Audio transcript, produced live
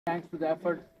Thanks to the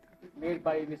effort made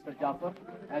by Mr. Jafar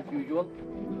as usual,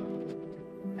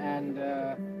 and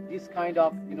this kind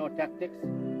of tactics,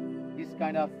 this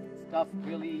kind of stuff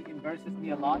really embarrasses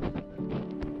me a lot.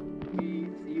 We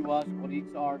see us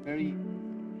colleagues are very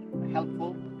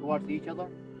helpful towards each other.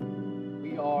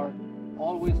 We are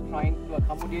always trying to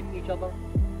accommodate each other.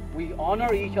 We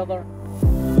honor each other.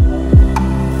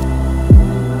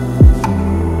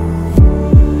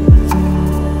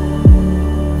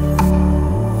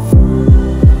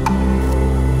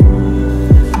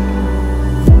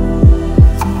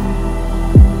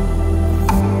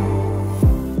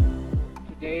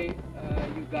 Today,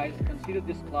 you guys consider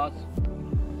this last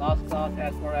class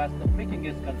as far as the freaking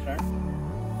is concerned,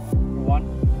 for one.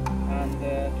 And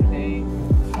today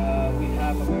we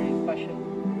have a very special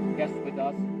guest with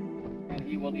us, and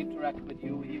he will interact with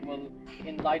you. He will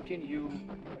enlighten you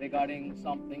regarding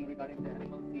something regarding the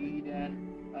animal feed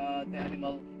and the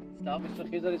animal stuff. Mr.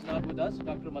 Khizar is not with us.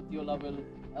 Dr. Matiola will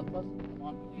help us. Come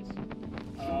on, please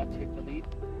take the lead.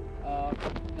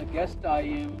 The guest I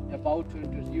am about to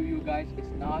introduce you guys is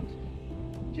not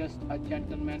just a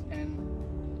gentleman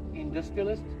and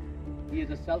industrialist. He is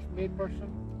a self-made person.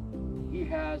 He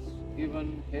has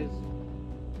given his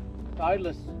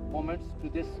tireless moments to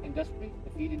this industry,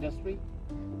 the feed industry.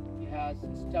 He has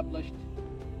established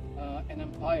an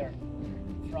empire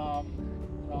from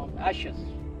ashes,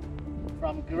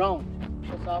 from ground.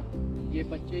 साहब, ये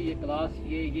बच्चे, ये class,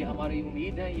 ये हमारी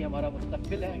उम्मीद है, ये हमारा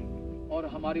मुस्तकबिल है और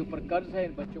हमारे ऊपर कर्ज है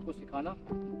इन बच्चों को सिखाना।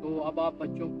 तो अब आप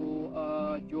बच्चों को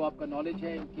जो आपका नॉलेज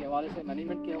है इनके हवाले से,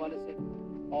 मैनेजमेंट के हवाले से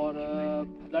और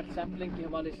ब्लड सैम्पलिंग के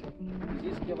हवाले से,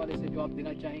 डिजीज़ के हवाले से जो आप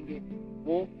देना चाहेंगे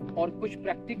वो, और कुछ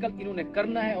प्रैक्टिकल इन्होंने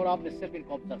करना है और आपने सिर्फ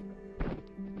इनको ऑब्जर्व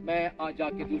करना। मैं आज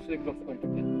जाके दूसरे ग्रुप्स को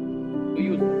इंट्रोड्यूस तो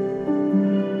यूज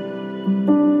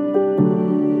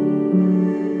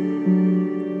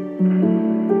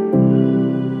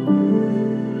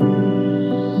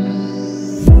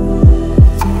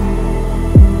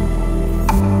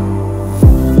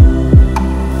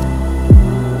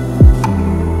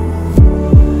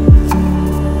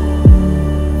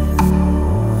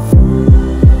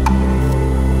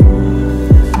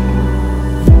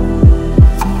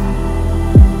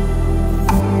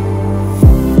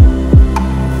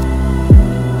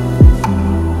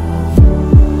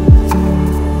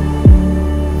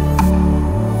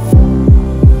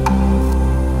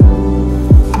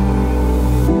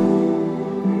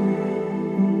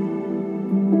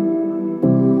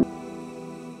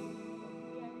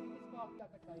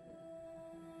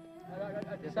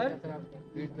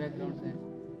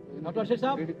डॉक्टर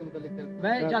साहब,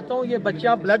 मैं चाहता हूँ ये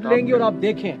बच्चा ब्लड लेंगे और आप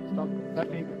देखें,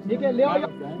 ठीक है? ले आओ,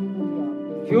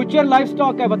 फ्यूचर लाइफ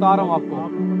स्टॉक है, बता रहा हूँ आपको।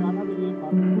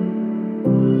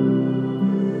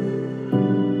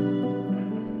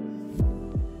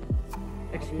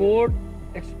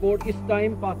 एक्सपोर्ट इस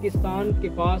टाइम पाकिस्तान के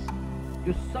पास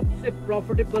जो सबसे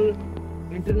प्रॉफिटेबल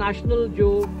इंटरनेशनल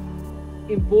जो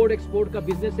इंपोर्ट एक्सपोर्ट का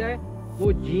बिजनेस है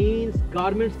वो जीन्स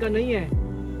गारमेंट्स का नहीं है,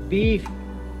 बीफ।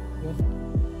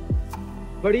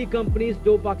 बड़ी कंपनीज,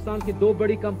 जो पाकिस्तान की दो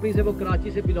बड़ी कंपनीज है वो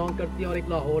कराची से बिलोंग करती हैं और एक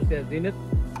लाहौर से है, ज़ीनत,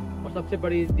 और सबसे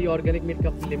बड़ी दी ऑर्गेनिक मीट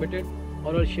कंपनी लिमिटेड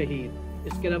और शहीद।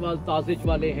 इसके अलावा ताजिज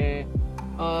वाले हैं,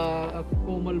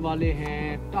 कोमल वाले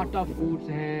हैं, टाटा फूड्स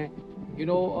हैं,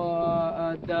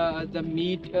 द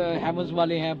मीट हैमर्स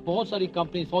वाले हैं, बहुत सारी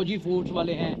कंपनी, फौजी फूड्स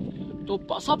वाले हैं।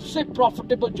 तो सबसे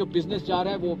प्रॉफिटेबल जो बिजनेस जा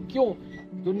रहा है वो क्यों?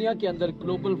 दुनिया के अंदर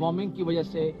ग्लोबल वार्मिंग की वजह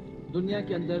से, दुनिया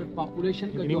के अंदर पॉपुलेशन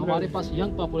का, जो हमारे पास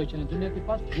यंग पॉपुलेशन है, दुनिया के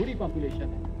पास बुरी पॉपुलेशन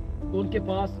है, तो उनके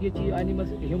पास ये चीज़ एनिमल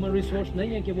ह्यूमन रिसोर्स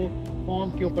नहीं है कि वो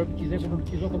फॉर्म के ऊपर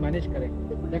चीज़ों को मैनेज करें।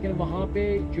 लेकिन वहाँ पे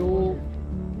जो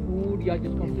फूड या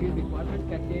जिसको फीड रिक्वायरमेंट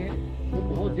कहते हैं वो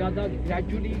बहुत ज़्यादा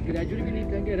ग्रेजुअली भी नहीं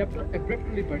कहेंगे,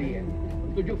 एब्रप्टली बढ़ी है।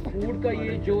 तो जो फूड का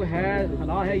ये जो है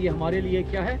खला है, ये हमारे लिए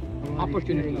क्या है?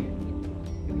 अपॉर्चुनिटी है।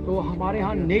 तो हमारे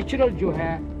यहाँ नेचुरल जो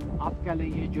है, आप कह लें,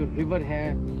 ये जो रिवर है,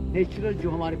 नेचुरल जो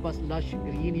हमारे पास लश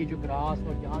ग्रीन, ये जो ग्रास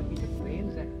और यहाँ की जो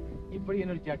ट्रेन्स हैं, ये बड़ी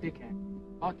एनर्जेटिक हैं।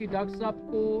 बाकी डॉक्टर साहब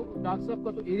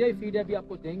का तो एरिया फीड है, भी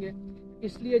आपको देंगे।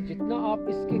 इसलिए जितना आप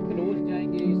इसके क्लोज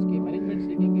जाएंगे, इसके मैनेजमेंट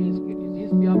सीखेंगे, इसकी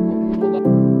डिजीज़ भी आपको होगा।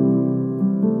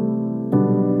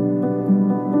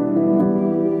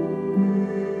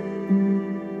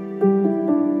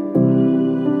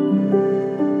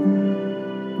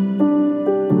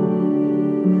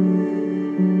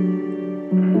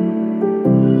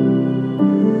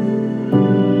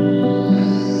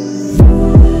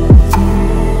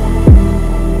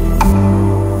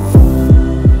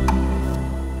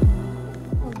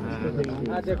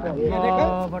 देखो,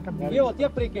 ये होती है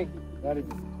प्री केक।